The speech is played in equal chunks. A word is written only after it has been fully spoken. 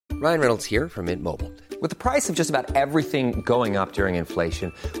Ryan Reynolds here from Mint Mobile. With the price of just about everything going up during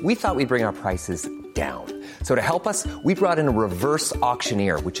inflation, we thought we'd bring our prices down. So to help us, we brought in a reverse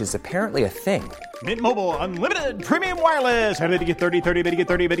auctioneer, which is apparently a thing. Mint Mobile Unlimited Premium Wireless. How to get 30, 30, bit to get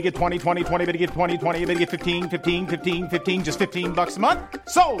 30, bit to get 20, 20, 20, bit to get 20, 20, bit to get 15, 15, 15, 15, just $15 a month?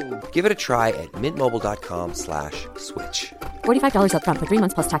 Sold! Give it a try at mintmobile.com/switch. $45 up front for 3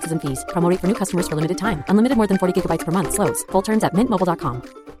 months plus taxes and fees. Promo rate for new customers for limited time. Unlimited more than 40 gigabytes per month. Slows full terms at mintmobile.com.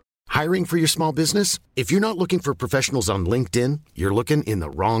 Hiring for your small business? If you're not looking for professionals on LinkedIn, you're looking in the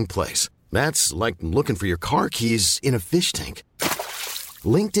wrong place. That's like looking for your car keys in a fish tank.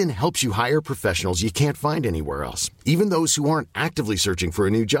 LinkedIn helps you hire professionals you can't find anywhere else, even those who aren't actively searching for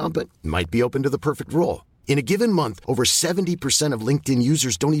a new job but might be open to the perfect role. In a given month, over 70% of LinkedIn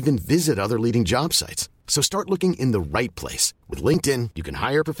users don't even visit other leading job sites. So start looking in the right place. With LinkedIn, you can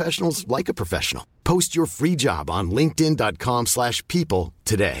hire professionals like a professional. Post your free job on linkedin.com/people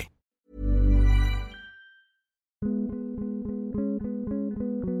today.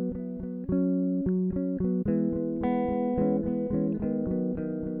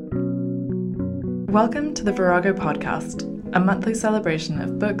 Welcome to the Virago Podcast, a monthly celebration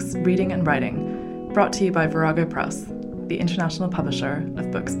of books, reading and writing, brought to you by Virago Press, the international publisher of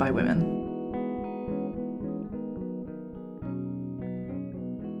books by women.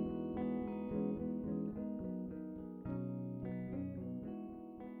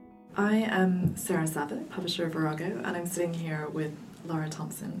 I am Sarah Savitt, publisher of Virago, and I'm sitting here with Laura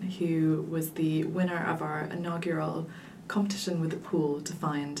Thompson, who was the winner of our inaugural competition with the pool to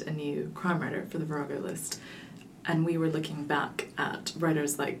find a new crime writer for the Virago list. And we were looking back at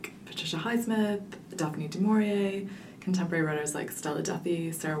writers like Patricia Highsmith, Daphne du Maurier, contemporary writers like Stella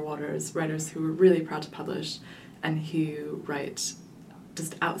Duffy, Sarah Waters, writers who were really proud to publish and who write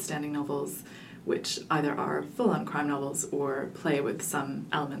just outstanding novels which either are full-on crime novels or play with some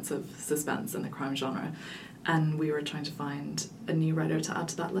elements of suspense in the crime genre. And we were trying to find a new writer to add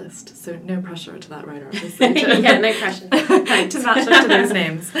to that list. So no pressure to that writer, obviously. Yeah, no pressure. To match up to those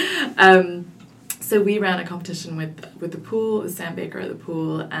names. So we ran a competition with the pool, with Sam Baker at the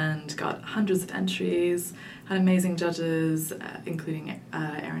pool, and got hundreds of entries, had amazing judges, including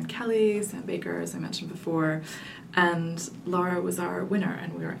Erin Kelly, Sam Baker, as I mentioned before. And Laura was our winner,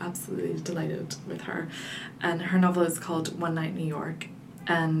 and we were absolutely delighted with her. And her novel is called One Night New York.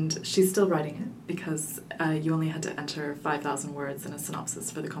 And she's still writing it because you only had to enter 5,000 words in a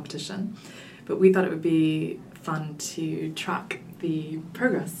synopsis for the competition. But we thought it would be fun to track the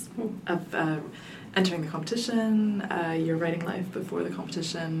progress of entering the competition, your writing life before the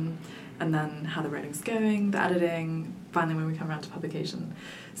competition, and then how the writing's going, the editing, finally when we come around to publication.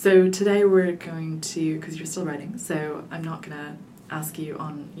 So today we're going to, because you're still writing, so I'm not going to ask you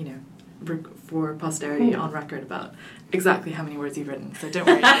on, for posterity on record about exactly how many words you've written, so don't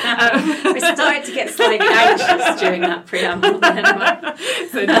worry. We started to get slightly anxious during that preamble.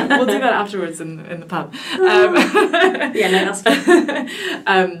 So we'll do that afterwards in the pub. Yeah, no, that's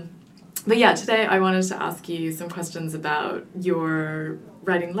fine. But yeah, today I wanted to ask you some questions about your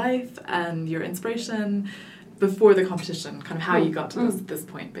writing life and your inspiration before the competition, kind of how you got to this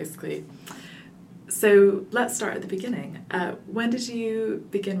point, basically. So let's start at the beginning. When did you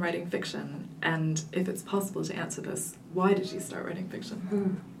begin writing fiction? And if it's possible to answer this, why did you start writing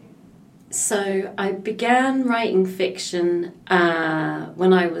fiction? So I began writing fiction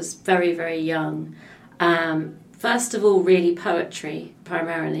when I was very, very young. First of all, really poetry,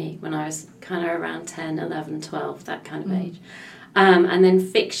 primarily, when I was kind of around 10, 11, 12, that kind of age. And then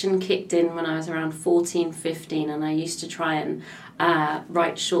fiction kicked in when I was around 14, 15, and I used to try and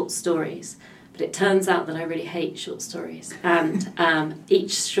write short stories. But it turns out that I really hate short stories. And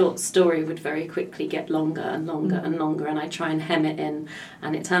each short story would very quickly get longer and longer and longer, and I try and hem it in.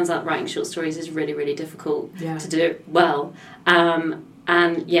 And it turns out writing short stories is really, really difficult to do it well.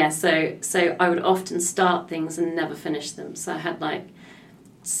 And yeah, so I would often start things and never finish them. So I had like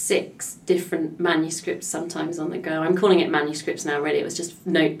 6 different manuscripts sometimes on the go. I'm calling it manuscripts now, really. It was just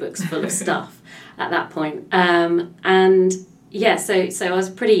notebooks full of stuff at that point. And yeah, so I was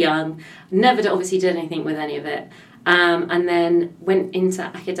pretty young. Never obviously did anything with any of it. And then went into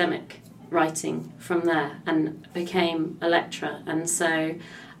academic writing from there and became a lecturer. And so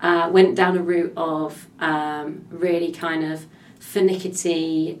went down a route of really kind of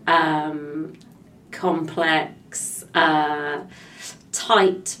finicky, complex,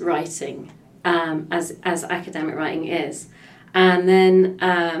 tight writing, as academic writing is. And then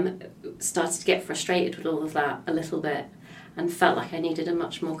started to get frustrated with all of that a little bit and felt like I needed a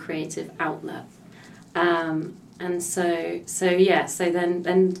much more creative outlet. And so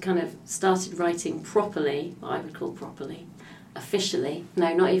then kind of started writing properly, what I would call properly, officially,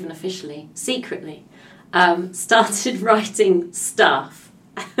 no, not even officially, secretly, started writing stuff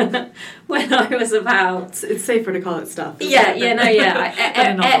when I was about... It's safer to call it stuff.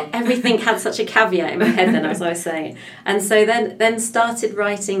 Everything had such a caveat in my head then, as I was saying. And so then started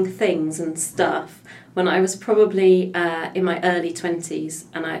writing things and stuff when I was probably in my early 20s,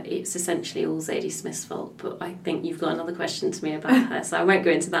 and it's essentially all Zadie Smith's fault, but I think you've got another question to me about her, so I won't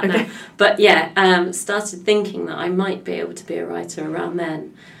go into that now. But started thinking that I might be able to be a writer around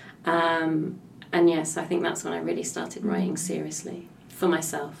then. And yes, I think that's when I really started writing seriously for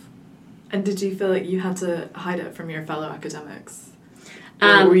myself. And did you feel like you had to hide it from your fellow academics?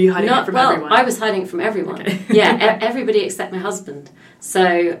 Or were you hiding it from everyone? I was hiding it from everyone. Okay. Everybody except my husband.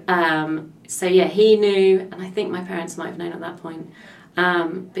 So he knew, and I think my parents might have known at that point.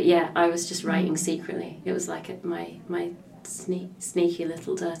 But yeah, I was just writing secretly. It was like my sneaky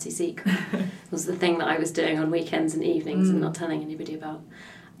little dirty secret. It was the thing that I was doing on weekends and evenings and not telling anybody about.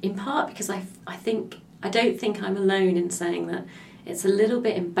 In part because I don't think I'm alone in saying that it's a little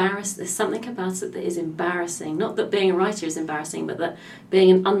bit embarrassing. There's something about it that is embarrassing. Not that being a writer is embarrassing, but that being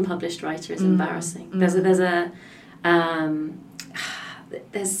an unpublished writer is embarrassing. There's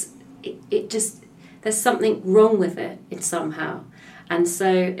something wrong with it somehow. And so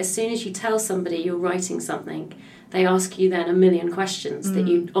as soon as you tell somebody you're writing something, they ask you then a million questions that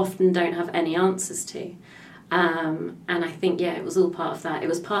you often don't have any answers to. And I think, it was all part of that. It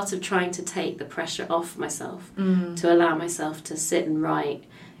was part of trying to take the pressure off myself, to allow myself to sit and write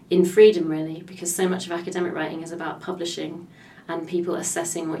in freedom, really, because so much of academic writing is about publishing and people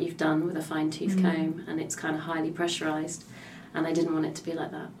assessing what you've done with a fine-tooth comb, and it's kind of highly pressurised, and I didn't want it to be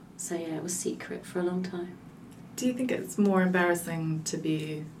like that. So, it was secret for a long time. Do you think it's more embarrassing to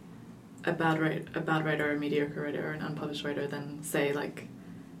be a bad writer, a mediocre writer, or an unpublished writer than, say, like...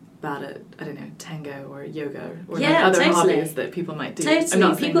 bad at, I don't know, tango or yoga or other hobbies that people might do.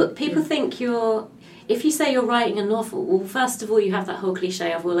 Totally. People think if you say you're writing a novel, well, first of all, you have that whole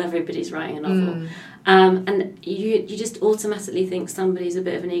cliche of, well, everybody's writing a novel. And you just automatically think somebody's a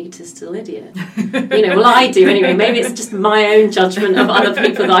bit of an egotistical idiot. I do anyway. Maybe it's just my own judgment of other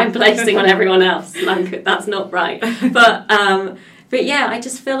people that I'm placing on everyone else. Like, that's not right. But I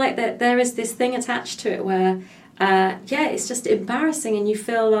just feel like that there is this thing attached to it where... it's just embarrassing, and you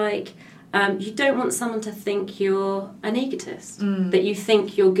feel like you don't want someone to think you're an egotist, that you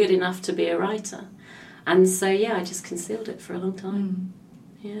think you're good enough to be a writer. And so, I just concealed it for a long time.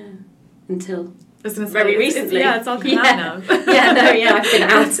 Until very recently. It's all come out now. I've been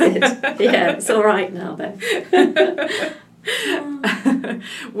outed. It's all right now, though.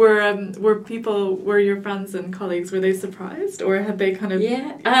 Were your friends and colleagues, were they surprised, or had they kind of...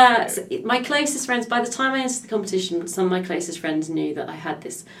 So my closest friends, by the time I entered the competition, some of my closest friends knew that I had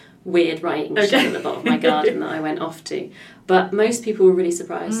this weird writing shed at the bottom of my garden that I went off to, but most people were really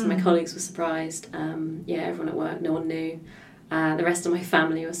surprised. My colleagues were surprised, everyone at work, no one knew. The rest of my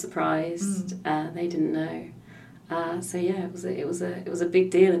family were surprised. They didn't know. It was a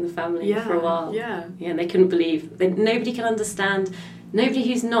big deal in the family for a while. And they couldn't believe. Nobody can understand. Nobody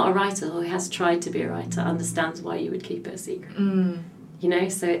who's not a writer or who has tried to be a writer understands why you would keep it a secret.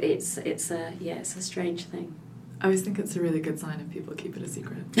 So it's a strange thing. I always think it's a really good sign if people keep it a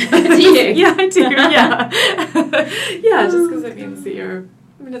secret. Do you? Yeah, I do. Just because it means that you're.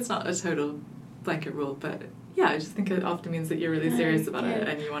 I mean, it's not a total blanket rule, but I just think it often means that you're really serious about it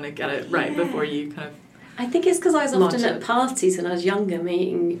and you want to get it right before you kind of. I think it's because I was often at parties when I was younger,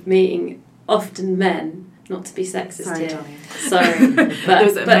 meeting often men. Not to be sexist here. Sorry,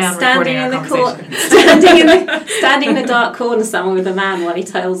 but standing in the dark corner somewhere with a man while he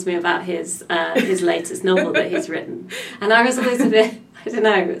tells me about his latest novel that he's written, and I was always a bit. I don't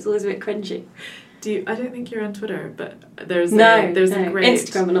know. It's always a bit cringy. I don't think you're on Twitter, but there's a great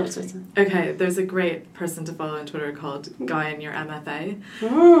Instagram, but not Twitter. Okay, there's a great person to follow on Twitter called Guy in Your MFA,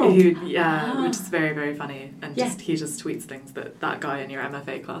 which is very, very funny, and he just tweets things that guy in your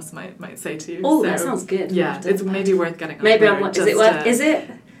MFA class might say to you. Oh, that sounds good. Yeah, it's maybe worth getting on. Maybe Twitter. Is it?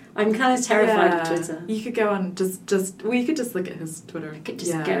 I'm kind of terrified of Twitter. You could go on you could just look at his Twitter. I could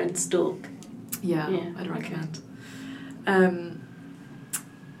just go and stalk. Yeah, I'd recommend.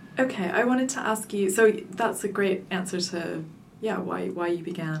 Okay, I wanted to ask you, so that's a great answer to, why you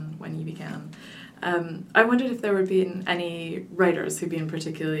began, when you began. I wondered if there would be any writers who've been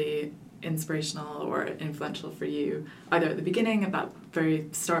particularly inspirational or influential for you, either at the beginning, at that very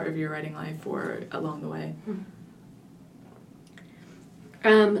start of your writing life, or along the way.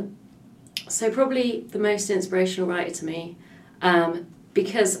 So probably the most inspirational writer to me,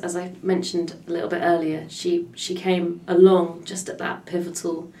 because, as I mentioned a little bit earlier, she came along just at that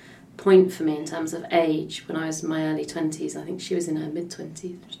pivotal point for me in terms of age when I was in my early 20s. I think she was in her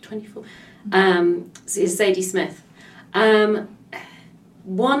mid-20s, 24. Is Zadie Smith.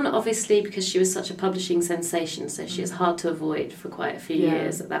 One, obviously, because she was such a publishing sensation, so she was hard to avoid for quite a few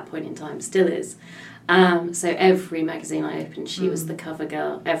years at that point in time, still is. So every magazine I opened, she was the cover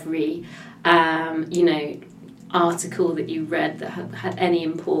girl. Every, article that you read that had any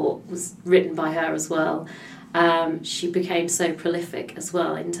import was written by her as well. She became so prolific as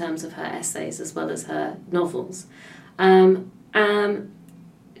well in terms of her essays as well as her novels. In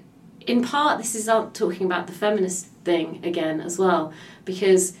part, this is talking about the feminist thing again as well,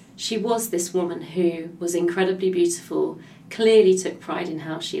 because she was this woman who was incredibly beautiful, clearly took pride in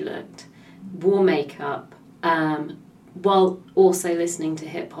how she looked, wore makeup, while also listening to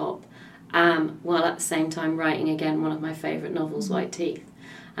hip hop, while at the same time writing again one of my favourite novels, White Teeth.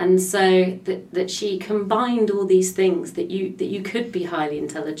 And so that she combined all these things, that you could be highly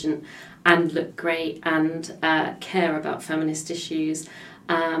intelligent and look great and care about feminist issues,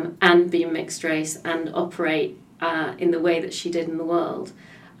 and be mixed race and operate in the way that she did in the world.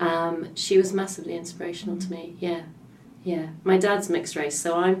 She was massively inspirational to me. Yeah. My dad's mixed race,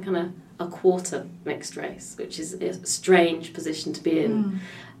 so I'm kind of a quarter mixed race, which is a strange position to be in.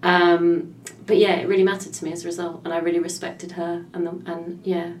 But yeah, it really mattered to me as a result, and I really respected her.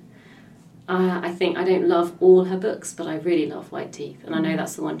 I think I don't love all her books, but I really love White Teeth, and I know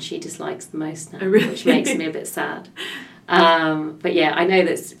that's the one she dislikes the most now, which makes me a bit sad. But yeah, I know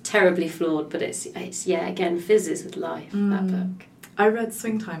that's terribly flawed, but it's again fizzes with life. That book. I read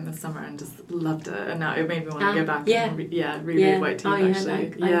Swing Time this summer and just loved it, and now it made me want to go back and reread White Teeth.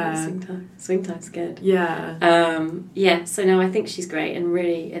 Actually, I like Swing Time. Swing Time's good. Yeah. So no, I think she's great and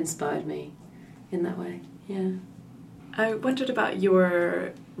really inspired me in that way. Yeah. I wondered about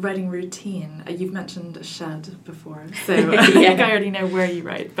your writing routine. You've mentioned a shed before, so I think I already know where you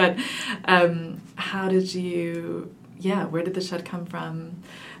write. But how did you? Yeah, where did the shed come from?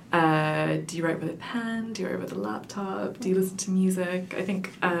 Do you write with a pen? Do you write with a laptop? Do you listen to music? I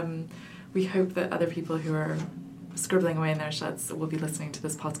think we hope that other people who are scribbling away in their sheds will be listening to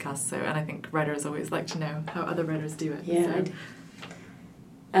this podcast. And I think writers always like to know how other writers do it. Yeah.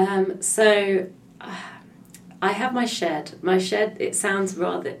 So I have my shed. My shed, it sounds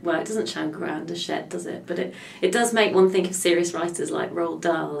rather, well, it doesn't sound grand, a shed, does it? But it does make one think of serious writers like Roald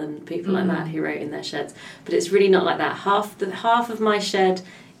Dahl and people like that who wrote in their sheds. But it's really not like that. Half of my shed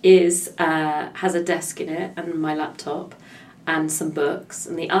has a desk in it and my laptop and some books,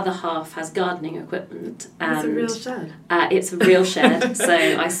 and the other half has gardening equipment. And it's a real shed. It's a real shed. So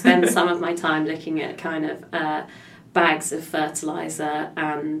I spend some of my time looking at kind of bags of fertiliser,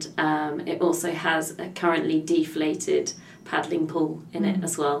 and it also has a currently deflated paddling pool in it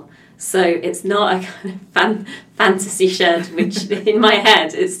as well. So it's not a kind of fantasy shed, which in my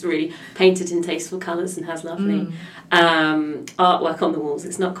head it's really painted in tasteful colours and has lovely artwork on the walls.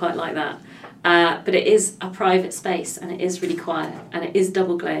 It's not quite like that. But it is a private space, and it is really quiet, and it is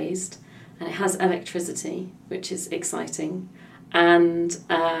double glazed, and it has electricity, which is exciting. And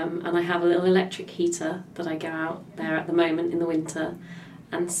I have a little electric heater that I go out there at the moment in the winter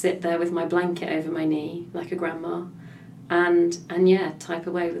and sit there with my blanket over my knee like a grandma and type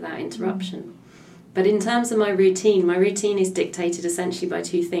away without interruption. But in terms of my routine is dictated essentially by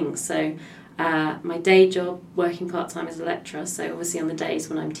two things. So my day job, working part-time as a lecturer, so obviously on the days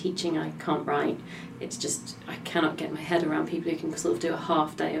when I'm teaching I can't write. It's just I cannot get my head around people who can sort of do a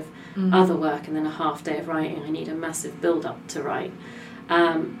half day of other work and then a half day of writing. I need a massive build-up to write.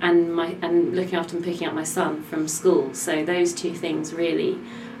 And looking after and picking up my son from school. So those two things really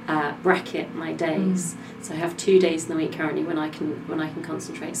bracket my days. So I have 2 days in the week currently when I can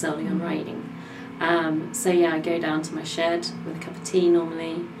concentrate solely on writing. I go down to my shed with a cup of tea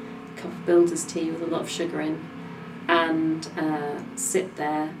normally, a cup of builder's tea with a lot of sugar in, and sit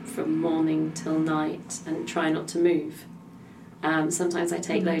there from morning till night and try not to move. Sometimes I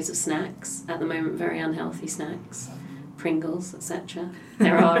take loads of snacks, at the moment very unhealthy snacks, Pringles, etc.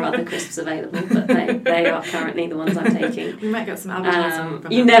 There are other crisps available, but they are currently the ones I'm taking. We might get some advertising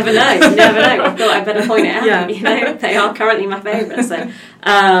from you never know. I thought I'd better point it out. They are currently my favourite. So,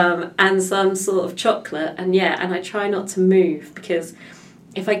 and some sort of chocolate, and I try not to move, because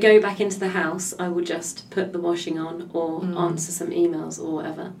if I go back into the house, I will just put the washing on or answer some emails or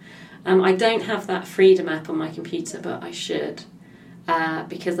whatever. I don't have that freedom app on my computer, but I should,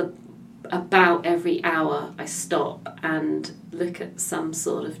 because about every hour I stop and look at some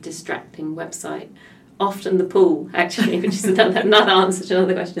sort of distracting website. Often the pool, actually, which is another answer to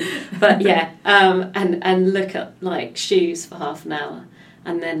another question. But and look at like shoes for half an hour.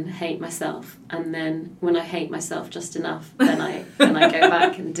 and then hate myself, and then when I hate myself just enough, then I go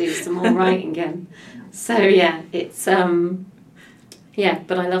back and do some more writing again. So yeah, it's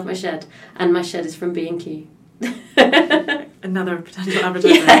but I love my shed, and my shed is from B&Q. Another potential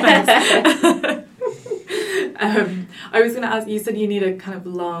advertisement. I was going to ask, you said you need a kind of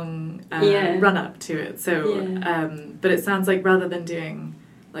long run up to it, so but it sounds like rather than doing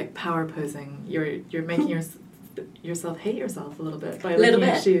like power posing, you're making yourself hate yourself a little bit by looking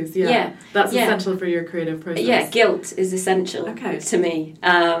at shoes. That's essential for your creative process. Guilt is essential to me.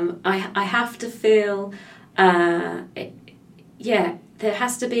 I have to feel there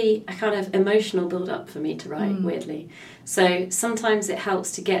has to be a kind of emotional build up for me to write, weirdly. So sometimes it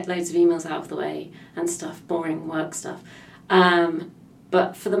helps to get loads of emails out of the way and stuff, boring work stuff.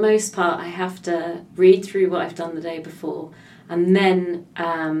 But for the most part, I have to read through what I've done the day before and then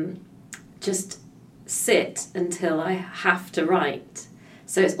just sit until I have to write.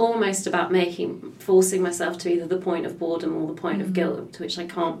 So it's almost about forcing myself to either the point of boredom or the point of guilt, to which I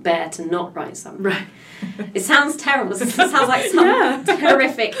can't bear to not write something. Right. It sounds terrible. It sounds like some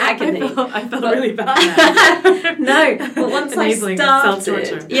terrific agony. I felt really bad. No, but once I started...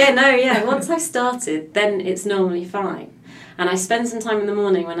 once I started, then it's normally fine. And I spend some time in the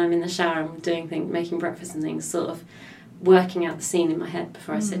morning when I'm in the shower and doing things, making breakfast and things, sort of working out the scene in my head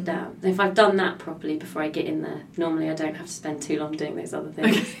before I sit down. And if I've done that properly before I get in there, normally I don't have to spend too long doing those other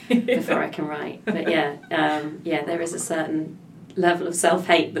things before I can write. But there is a certain level of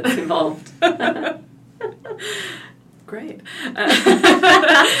self-hate that's involved. Great.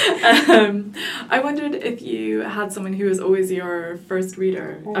 I wondered if you had someone who was always your first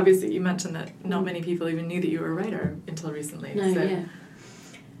reader. Obviously, you mentioned that not many people even knew that you were a writer until recently.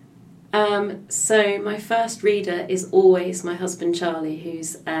 So my first reader is always my husband Charlie,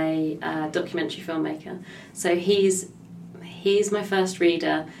 who's a documentary filmmaker. So he's my first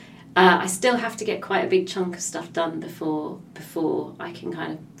reader. I still have to get quite a big chunk of stuff done before I can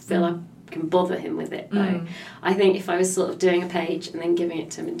kind of feel I can bother him with it, though. I think if I was sort of doing a page and then giving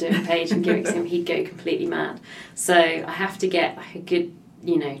it to him and doing a page and giving it to him, he'd go completely mad. So I have to get like a good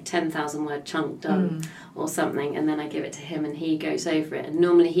 10,000 word chunk done or something, and then I give it to him and he goes over it, and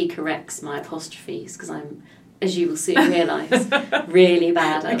normally he corrects my apostrophes because I'm, as you will soon realise, really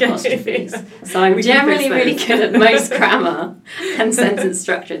bad at apostrophes. So I'm generally really good at most grammar and sentence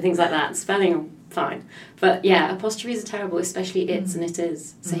structure and things like that. Spelling, fine. But yeah, apostrophes are terrible, especially its and it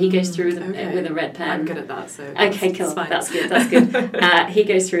is. So he goes through with a red pen. I'm good at that, so okay, cool. That's good. He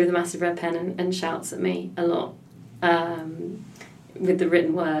goes through with a massive red pen and shouts at me a lot with the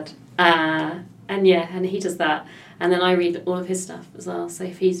written word. And he does that. And then I read all of his stuff as well. So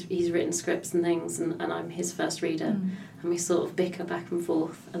if he's written scripts and things and I'm his first reader, and we sort of bicker back and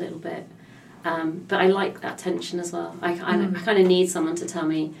forth a little bit. But I like that tension as well. I kind of need someone to tell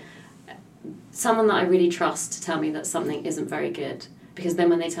me, someone that I really trust to tell me that something isn't very good. Because then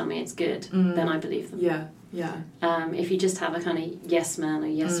when they tell me it's good, then I believe them. Yeah. If you just have a kind of yes man or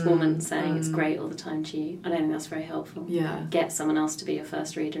yes woman saying it's great all the time to you, I don't think that's very helpful. Yeah. Get someone else to be your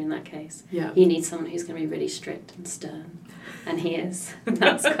first reader in that case. Yeah. You need someone who's going to be really strict and stern. And he is.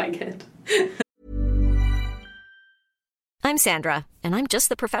 That's quite good. I'm Sandra, and I'm just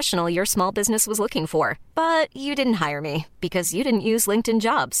the professional your small business was looking for. But you didn't hire me because you didn't use LinkedIn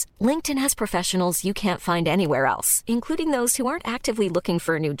Jobs. LinkedIn has professionals you can't find anywhere else, including those who aren't actively looking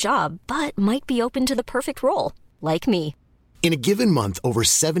for a new job, but might be open to the perfect role, like me. In a given month, over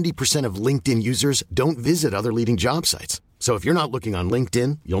 70% of LinkedIn users don't visit other leading job sites. So if you're not looking on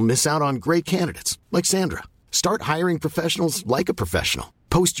LinkedIn, you'll miss out on great candidates like Sandra. Start hiring professionals like a professional.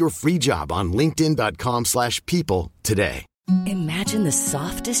 Post your free job on linkedin.com/people today. Imagine the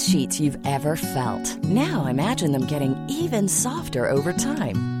softest sheets you've ever felt. Now imagine them getting even softer over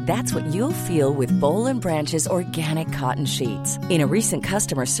time. That's what you'll feel with Boll & Branch's organic cotton sheets. In a recent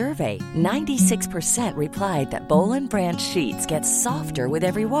customer survey, 96% replied that Boll & Branch sheets get softer with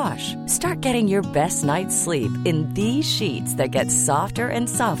every wash. Start getting your best night's sleep in these sheets that get softer and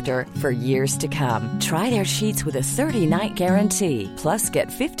softer for years to come. Try their sheets with a 30-night guarantee. Plus, get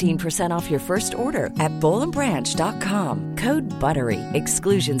 15% off your first order at bollandbranch.com. Code BUTTERY.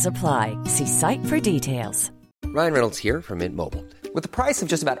 Exclusions apply. See site for details. Ryan Reynolds here from Mint Mobile. With the price of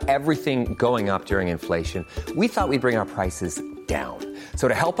just about everything going up during inflation, we thought we'd bring our prices down. So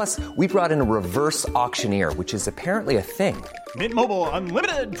to help us, we brought in a reverse auctioneer, which is apparently a thing. Mint Mobile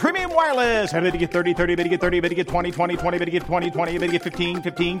Unlimited Premium Wireless. How to get 30, 30, how to get 30, how to get 20, 20, 20, how to get 20, 20, how to get 15,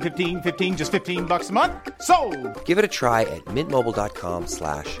 15, 15, 15, just $15 a month? Sold! Give it a try at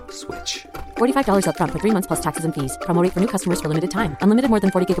mintmobile.com/switch. $45 up front for 3 months plus taxes and fees. Promo rate for new customers for limited time. Unlimited more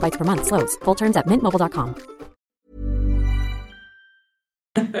than 40 gigabytes per month slows. Full terms at mintmobile.com.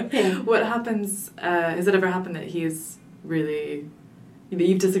 What happens, has it ever happened that he's really,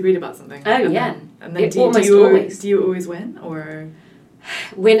 you've disagreed about something? Oh, yeah. And then do you always win, or?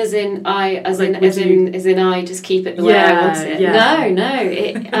 Win as in I just keep it the way I want it. Yeah.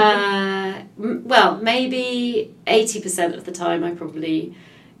 No. Well, maybe 80% of the time I probably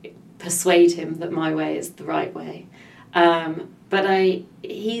persuade him that my way is the right way. But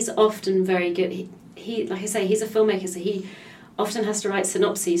he's often very good. He like I say, he's a filmmaker, so he often has to write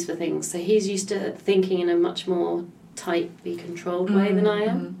synopses for things. So he's used to thinking in a much more tightly controlled way than I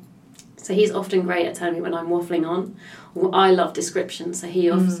am. So he's often great at telling me when I'm waffling on. Well, I love description, so he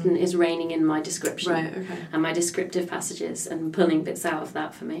often is reining in my description and my descriptive passages and pulling bits out of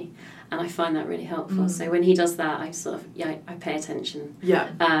that for me. And I find that really helpful. So when he does that, I sort of, I pay attention. Yeah.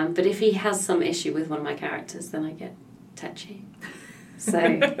 But if he has some issue with one of my characters, then I get tetchy. So,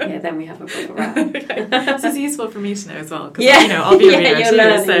 then we have a proper row. So it's useful for me to know as well, because, I'll be a reader too.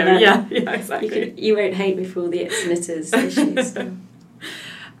 Learning, so, learning. Exactly. You won't hate me for all the its and itters issues.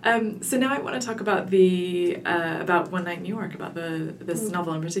 So now I want to talk about about One Night in New York, about this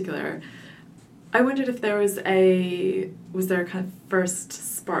novel in particular. I wondered if there was a kind of first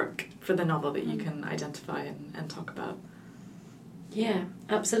spark for the novel that you can identify and talk about? Yeah,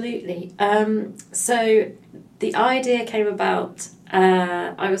 absolutely. So the idea came about,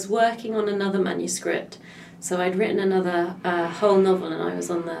 I was working on another manuscript. So I'd written another whole novel and I was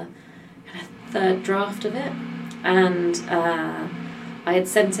on the kind of third draft of it. And I had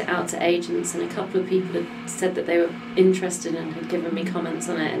sent it out to agents and a couple of people had said that they were interested and had given me comments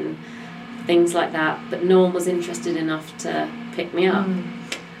on it and things like that. But no one was interested enough to pick me up.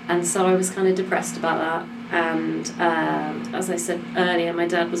 And so I was kind of depressed about that. And as I said earlier, my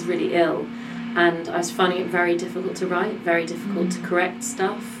dad was really ill and I was finding it very difficult to write, very difficult to correct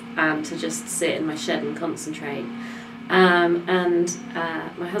stuff and to just sit in my shed and concentrate. And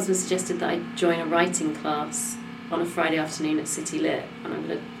my husband suggested that I join a writing class on a Friday afternoon at City Lit,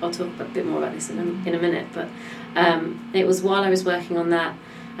 and I'll talk a bit more about this in a minute, but it was while I was working on that,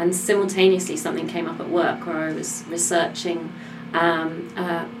 and simultaneously something came up at work where I was researching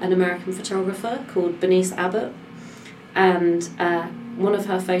an American photographer called Bernice Abbott, and one of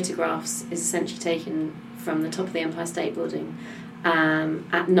her photographs is essentially taken from the top of the Empire State Building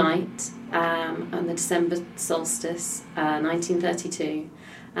at night on the December solstice, 1932,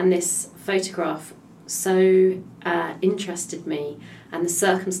 and this photograph so interested me, and the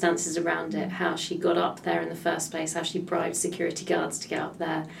circumstances around it, how she got up there in the first place, how she bribed security guards to get up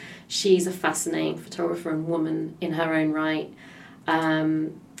there. She's a fascinating photographer and woman in her own right.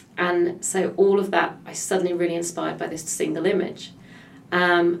 And so all of that, I was suddenly really inspired by this single image.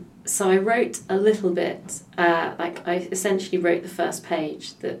 So I wrote a little bit, I essentially wrote the first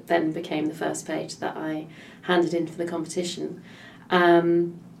page that then became the first page that I handed in for the competition.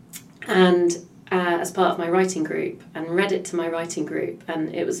 As part of my writing group, and read it to my writing group,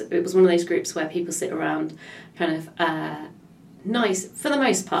 and it was one of those groups where people sit around kind of nice, for the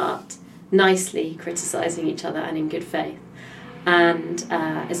most part, nicely criticising each other and in good faith. And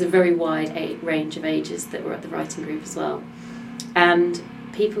there's a very wide range of ages that were at the writing group as well. And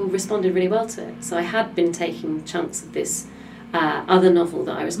people responded really well to it. So I had been taking chunks of this other novel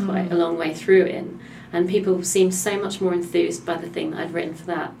that I was quite a long way through in, and people seemed so much more enthused by the thing that I'd written for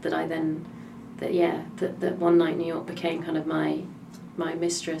that I then... that One Night in New York became kind of my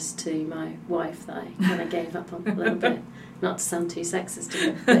mistress to my wife that I kind of gave up on a little bit. Not to sound too sexist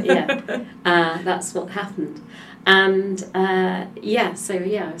to it, but that's what happened. And I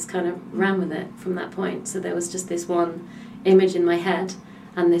was kind of ran with it from that point. So there was just this one image in my head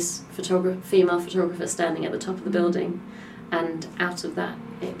and this female photographer standing at the top of the building, and out of that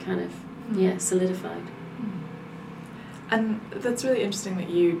it kind of solidified. And that's really interesting that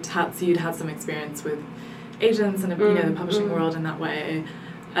you'd had some experience with agents and the publishing world in that way,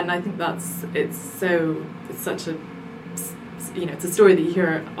 and I think it's such a it's a story that you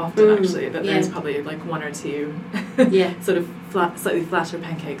hear often actually, that there's probably like one or two sort of slightly flatter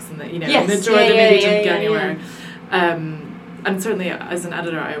pancakes and in the drawer that maybe didn't go anywhere. And certainly as an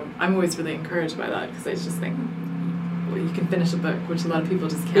editor, I'm always really encouraged by that, because I just think, you can finish a book, which a lot of people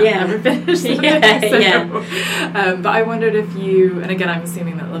just can't ever finish. But I wondered if you, and again, I'm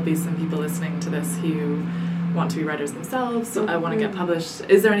assuming that there'll be some people listening to this who want to be writers themselves, so I want to get published.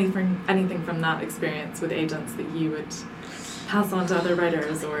 Is there anything from that experience with agents that you would pass on to other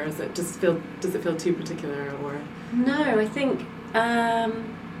writers, or does it feel too particular? Or no, I think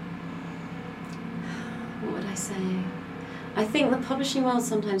what would I say? I think the publishing world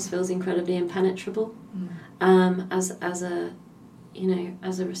sometimes feels incredibly impenetrable. As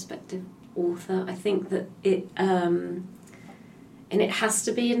a respective author, I think that and it has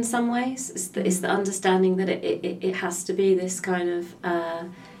to be in some ways. It's the understanding that it has to be this kind of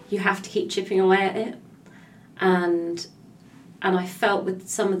you have to keep chipping away at it, and I felt with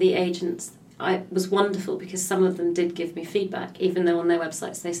some of the agents, it was wonderful because some of them did give me feedback, even though on their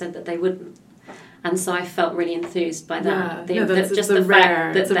websites they said that they wouldn't. And so I felt really enthused by that. Yeah. Just the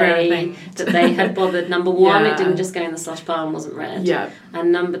fact that they had bothered. Number one, it didn't just go in the slush pile and wasn't read. Yeah.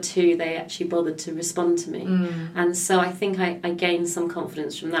 And number two, they actually bothered to respond to me. And so I think I gained some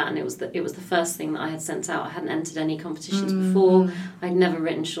confidence from that. And it was the first thing that I had sent out. I hadn't entered any competitions before. I'd never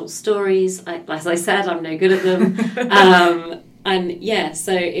written short stories. As I said, I'm no good at them. And yeah,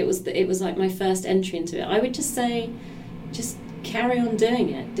 so it was like my first entry into it. I would just say, just carry on doing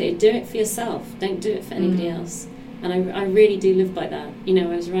it. Do it for yourself. Don't do it for anybody else. And I really do live by that. You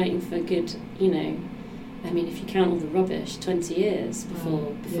know, I was writing for a good, you know, I mean, if you count all the rubbish, 20 years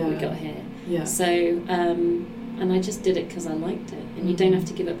before we got here. Yeah. So, and I just did it because I liked it. And you don't have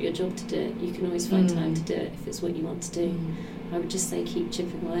to give up your job to do it. You can always find time to do it if it's what you want to do. I would just say keep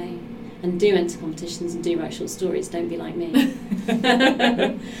chipping away. And do enter competitions and do write short stories. Don't be like me.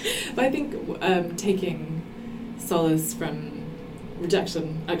 But I think taking solace from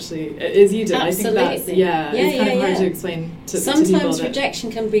rejection actually, as you did, Absolutely. I think that's it's kind of hard to explain to sometimes people that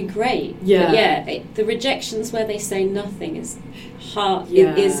rejection can be great. Yeah. But the rejections where they say nothing is hard.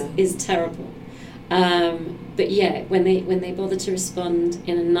 Is terrible. But yeah, when they bother to respond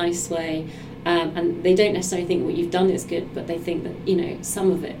in a nice way, and they don't necessarily think what you've done is good, but they think that, you know, some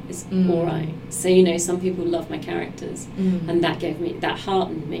of it is all right. So, you know, some people love my characters, and that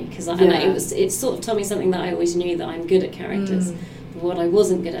heartened me because it sort of told me something that I always knew, that I'm good at characters. But what I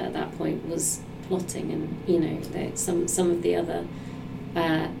wasn't good at that point was plotting, and you know, some of the other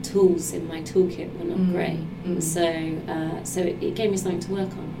tools in my toolkit were not great. So it gave me something to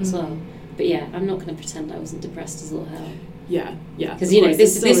work on as well. But yeah, I'm not going to pretend I wasn't depressed as all hell. Yeah. Because you know,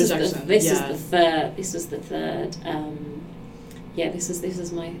 this was the third. This was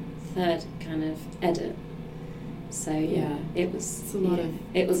my third kind of edit. So it was a lot of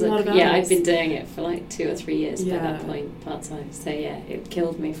I'd been doing it for like 2 or 3 years by that point, part time. So yeah, it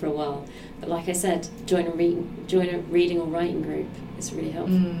killed me for a while. But like I said, join a reading or writing group. It's really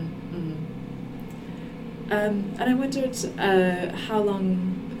helpful. And I wondered how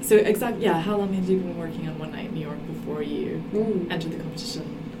long. So exactly, how long had you been working on One Night in New York before you entered the competition?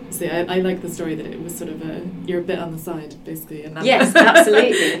 So I like the story that it was sort of you're a bit on the side, basically. And yes,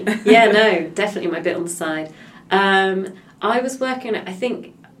 absolutely. Yeah, no, definitely my bit on the side. I was working, I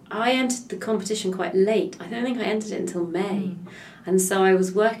think I entered the competition quite late. I don't think I entered it until May. And so I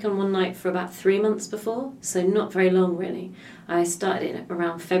was working on One Night for about 3 months before, so not very long really. I started it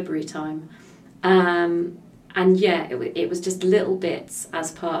around February time. And yeah, it was just little bits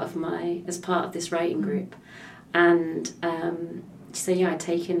as part of this writing group. And so yeah, I'd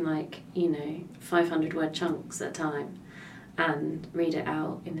take in like, you know, 500 word chunks at a time and read it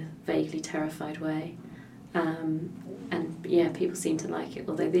out in a vaguely terrified way. And yeah, people seemed to like it,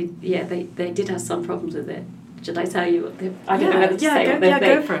 although they did have some problems with it. Should I tell you? I don't know whether to say what they think.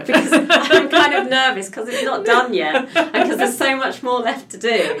 Go for it. Because I'm kind of nervous because it's not done yet, and because there's so much more left to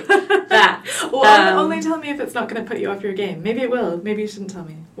do. Only tell me if it's not going to put you off your game. Maybe it will. Maybe you shouldn't tell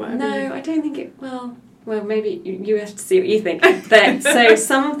me. I don't think it will. Well, maybe you have to see what you think. But so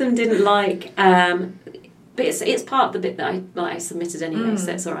some of them didn't like, but it's part of the bit that I submitted anyway,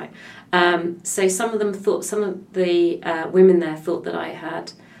 so it's all right. So some of the women there thought that I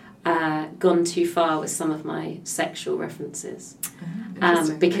had gone too far with some of my sexual references,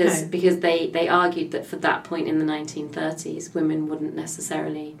 because they argued that for that point in the 1930s, women wouldn't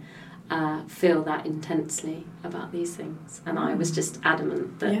necessarily feel that intensely about these things, and I was just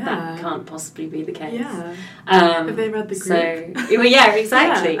adamant that that can't possibly be the case. Have they read the group? So yeah,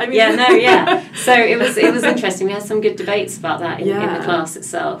 exactly. So it was interesting. We had some good debates about that in the class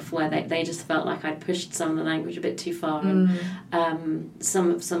itself, where they just felt like I'd pushed some of the language a bit too far, and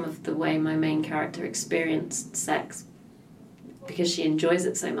some of the way my main character experienced sex, because she enjoys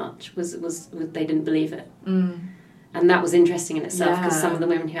it so much, was they didn't believe it. And that was interesting in itself, because some of the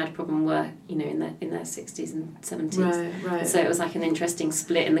women who had a problem were, you know, in their 60s and 70s. Right. So it was like an interesting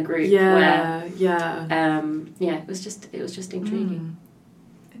split in the group. Where, it was just intriguing.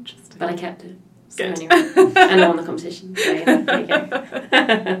 Interesting. But I kept it. So Good. Anyway, and I won the competition. So there you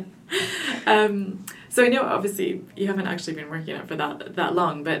go. So I know, obviously, you haven't actually been working on it for that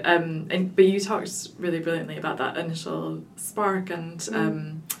long, but you talked really brilliantly about that initial spark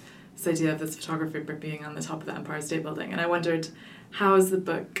and. This idea of this photography being on the top of the Empire State Building, and I wondered, how has the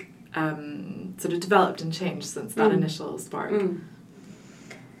book sort of developed and changed since that initial spark?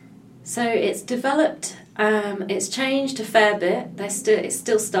 So it's developed It's changed a fair bit. It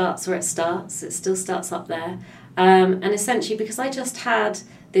still starts where it starts. It still starts up there. And essentially, because I just had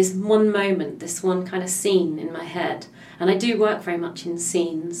this one moment, this one kind of scene in my head, and I do work very much in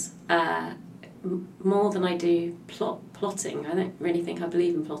scenes, more than I do plotting. I don't really think I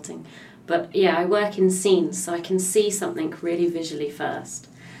believe in plotting. But yeah, I work in scenes, so I can see something really visually first.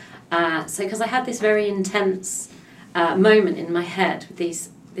 So because I had this very intense moment in my head with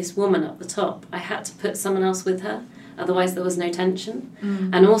this woman up the top, I had to put someone else with her, otherwise there was no tension.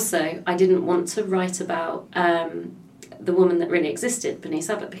 And also, I didn't want to write about the woman that really existed, Bernice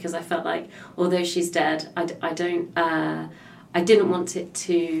Abbott, because I felt like, although she's dead, I didn't want it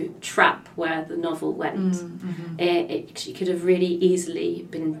to trap where the novel went. She could have really easily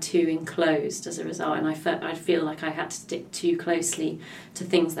been too enclosed as a result, and I feel like I had to stick too closely to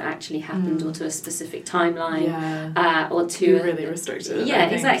things that actually happened, or to a specific timeline, or to really restrictive. Yeah,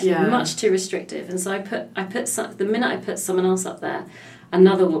 exactly, much too restrictive. And so the minute I put someone else up there,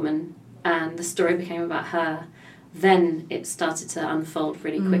 another woman, and the story became about her, then it started to unfold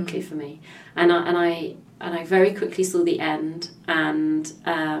really quickly for me, and I very quickly saw the end, and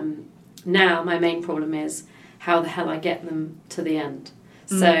now my main problem is how the hell I get them to the end.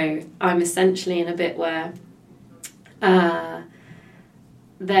 So I'm essentially in a bit where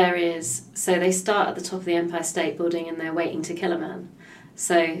so they start at the top of the Empire State Building and they're waiting to kill a man.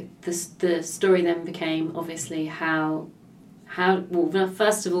 So the story then became obviously well,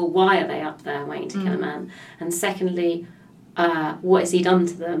 first of all, why are they up there waiting to kill a man? And secondly, what has he done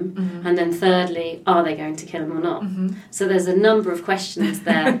to them? And then thirdly, are they going to kill him or not? So there's a number of questions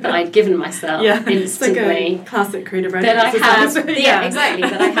there that I'd given myself instantly. It's like a classic creative writing that I had, exactly,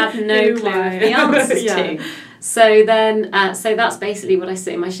 that I had no clue of the answers to. So then, so that's basically what I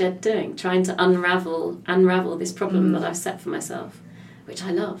sit in my shed doing, trying to unravel this problem that I've set for myself, which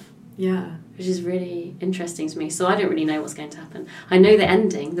I love. Yeah. Which is really interesting to me. So I don't really know what's going to happen. I know the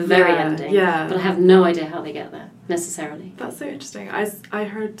ending, the very ending, but I have no idea how they get there, necessarily. That's so interesting. I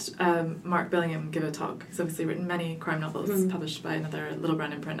heard Mark Billingham give a talk. He's obviously written many crime novels published by another Little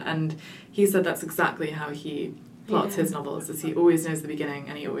Brown imprint, and he said that's exactly how he plots his novels, is he always knows the beginning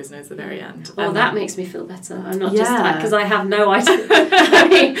and he always knows the very end. Well, that makes me feel better. I'm not just that, because I have no idea. I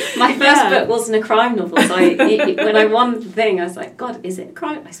mean, my first book wasn't a crime novel, so when I won the thing, I was like, God, is it a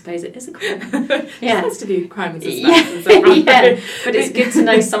crime? I suppose it is a crime. Yeah. It has to be crime and suspense. But it's good to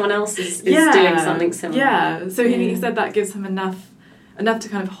know someone else is doing something similar. Yeah, so he said that gives him enough to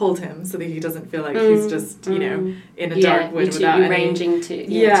kind of hold him so that he doesn't feel like he's just, in a dark wood without ranging too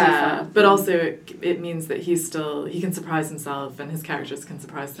far. But also it means that he can surprise himself and his characters can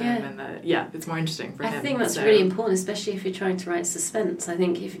surprise him, and that it's more interesting for him. I think that's really important, especially if you're trying to write suspense. I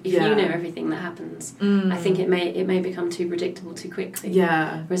think if you know everything that happens, I think it may become too predictable too quickly.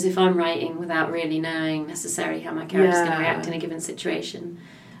 Yeah. Whereas if I'm writing without really knowing necessarily how my character's going to react in a given situation,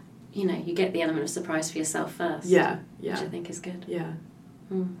 you get the element of surprise for yourself first. Yeah. Which I think is good. Yeah.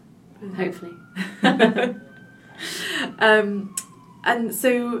 Hopefully. And so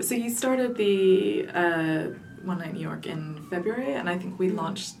you started the One Night in New York in February, and I think we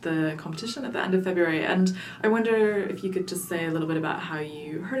launched the competition at the end of February. And I wonder if you could just say a little bit about how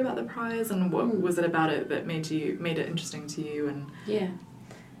you heard about the prize and what was it about it that made it interesting to you.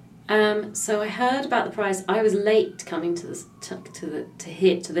 And so I heard about the prize. I was late coming to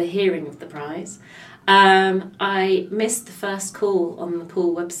the hearing of the prize. I missed the first call on the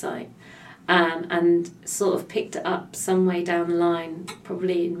Pool website, and sort of picked it up some way down the line,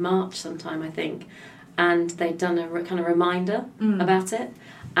 probably in March sometime, I think, and they'd done a kind of reminder about it,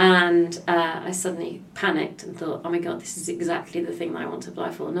 and I suddenly panicked and thought, oh my God, this is exactly the thing that I want to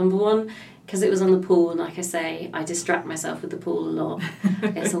apply for. Number one, because it was on the Pool, and like I say, I distract myself with the Pool a lot.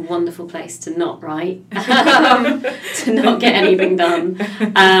 It's a wonderful place to not write, to not get anything done.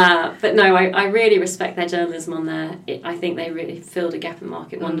 But no, I really respect their journalism on there. I think they really filled a gap in the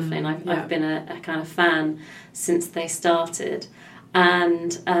market wonderfully, and I've been a kind of fan since they started.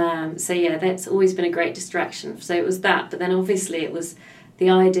 And that's always been a great distraction. So it was that, but then obviously it was the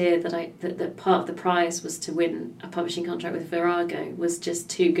idea that part of the prize was to win a publishing contract with Virago was just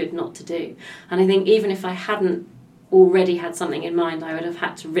too good not to do. And I think even if I hadn't already had something in mind, I would have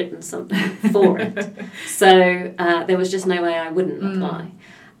had to written something for it. So there was just no way I wouldn't apply.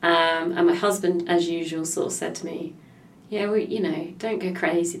 And my husband, as usual, sort of said to me, yeah, well, don't go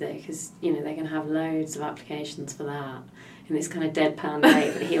crazy though, because, they're going to have loads of applications for that. In this kind of deadpan way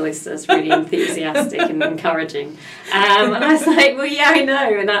that he always does, really enthusiastic and encouraging. And I was like, well, yeah, I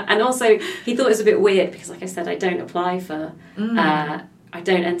know. And also, he thought it was a bit weird because, like I said, I don't apply for, I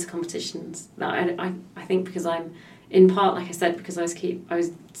don't enter competitions. I think because I'm in part, like I said, because I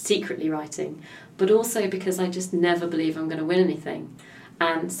was secretly writing, but also because I just never believe I'm going to win anything.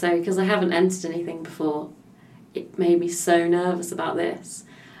 And so, because I haven't entered anything before, it made me so nervous about this.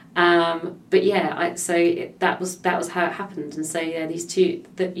 But yeah, that was how it happened. And so yeah, these two,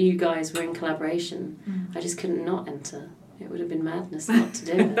 that you guys were in collaboration, I just couldn't not enter. It would have been madness not to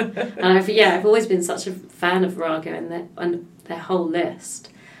do it. And I've always been such a fan of Virago and their whole list.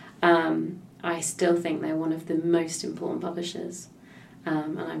 I still think they're one of the most important publishers,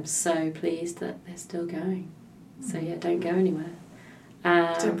 and I'm so pleased that they're still going. So yeah, don't go anywhere.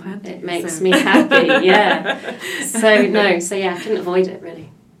 Don't plan to, it makes me happy. Yeah. So I couldn't avoid it really.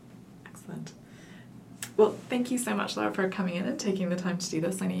 Excellent. Well, thank you so much, Laura, for coming in and taking the time to do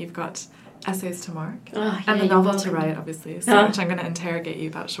this. I know you've got essays to mark and the novel to write, obviously, which I'm going to interrogate you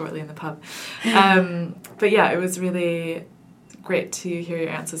about shortly in the pub. But yeah, it was really great to hear your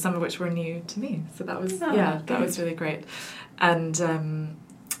answers, some of which were new to me. So that was that was really great. And so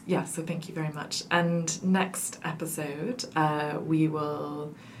thank you very much. And next episode, we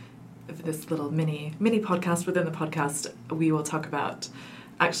will, for this little mini podcast within the podcast, we will talk about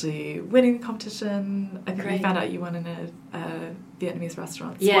actually winning the competition. I think we found out you won in a Vietnamese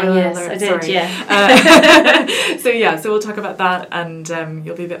restaurant. Spoiler alert, I did, sorry. Yeah. So we'll talk about that, and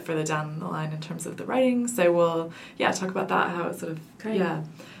you'll be a bit further down the line in terms of the writing. So we'll talk about that, how it sort of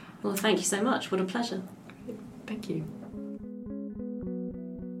Well, thank you so much. What a pleasure. Thank you.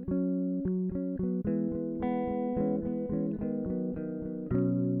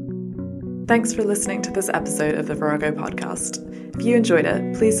 Thanks for listening to this episode of the Virago podcast. If you enjoyed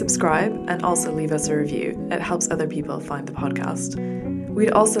it, please subscribe and also leave us a review. It helps other people find the podcast.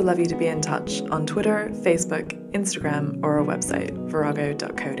 We'd also love you to be in touch on Twitter, Facebook, Instagram, or our website,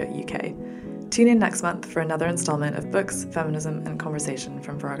 virago.co.uk. Tune in next month for another installment of Books, Feminism and Conversation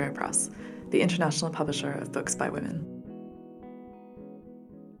from Virago Press, the international publisher of books by women.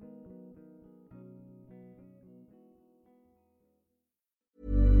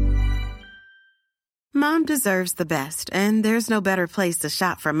 Mom deserves the best, and there's no better place to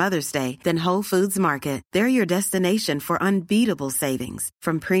shop for Mother's Day than Whole Foods Market. They're your destination for unbeatable savings,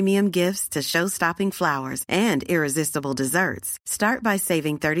 from premium gifts to show-stopping flowers and irresistible desserts. Start by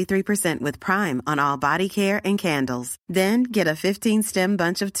saving 33% with Prime on all body care and candles. Then get a 15-stem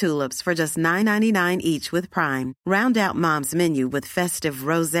bunch of tulips for just $9.99 each with Prime. Round out Mom's menu with festive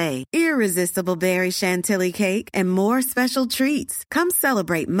rosé, irresistible berry chantilly cake, and more special treats. Come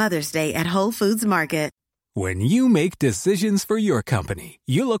celebrate Mother's Day at Whole Foods Market. When you make decisions for your company,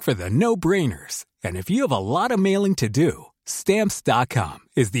 you look for the no-brainers. And if you have a lot of mailing to do, Stamps.com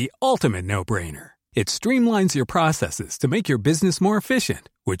is the ultimate no-brainer. It streamlines your processes to make your business more efficient,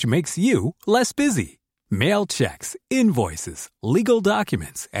 which makes you less busy. Mail checks, invoices, legal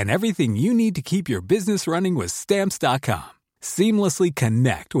documents, and everything you need to keep your business running with Stamps.com. Seamlessly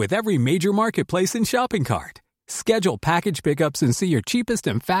connect with every major marketplace and shopping cart. Schedule package pickups and see your cheapest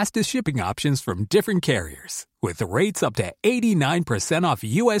and fastest shipping options from different carriers, with rates up to 89% off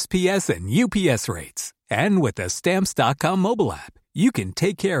USPS and UPS rates. And with the Stamps.com mobile app, you can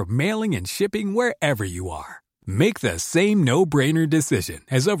take care of mailing and shipping wherever you are. Make the same no-brainer decision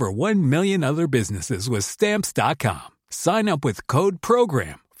as over 1 million other businesses with Stamps.com. Sign up with code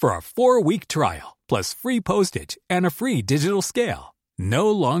PROGRAM for a 4-week trial, plus free postage and a free digital scale.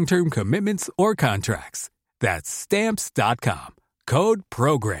 No long-term commitments or contracts. That's Stamps.com. Code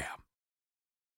PROGRAM.